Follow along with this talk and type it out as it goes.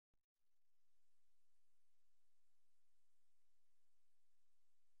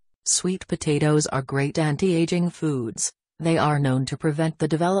Sweet potatoes are great anti-aging foods. They are known to prevent the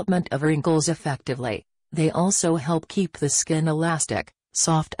development of wrinkles effectively. They also help keep the skin elastic,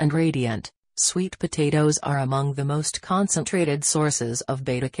 soft and radiant. Sweet potatoes are among the most concentrated sources of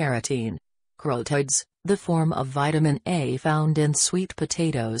beta-carotene. Carotides, the form of vitamin A found in sweet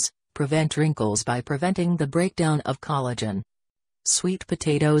potatoes, prevent wrinkles by preventing the breakdown of collagen. Sweet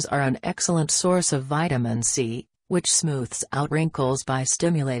potatoes are an excellent source of vitamin C, which smooths out wrinkles by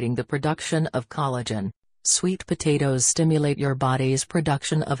stimulating the production of collagen. Sweet potatoes stimulate your body's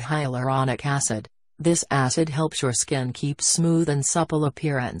production of hyaluronic acid. This acid helps your skin keep smooth and supple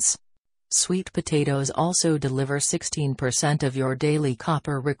appearance. Sweet potatoes also deliver 16% of your daily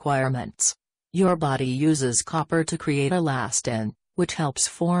copper requirements. Your body uses copper to create elastin, which helps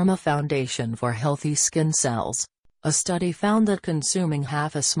form a foundation for healthy skin cells. A study found that consuming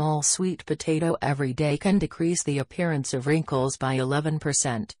half a small sweet potato every day can decrease the appearance of wrinkles by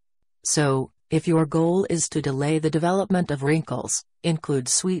 11%. So, if your goal is to delay the development of wrinkles, include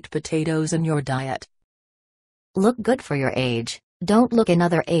sweet potatoes in your diet. Look good for your age, don't look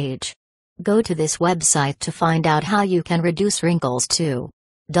another age. Go to this website to find out how you can reduce wrinkles too.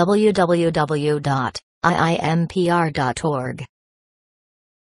 www.iimpr.org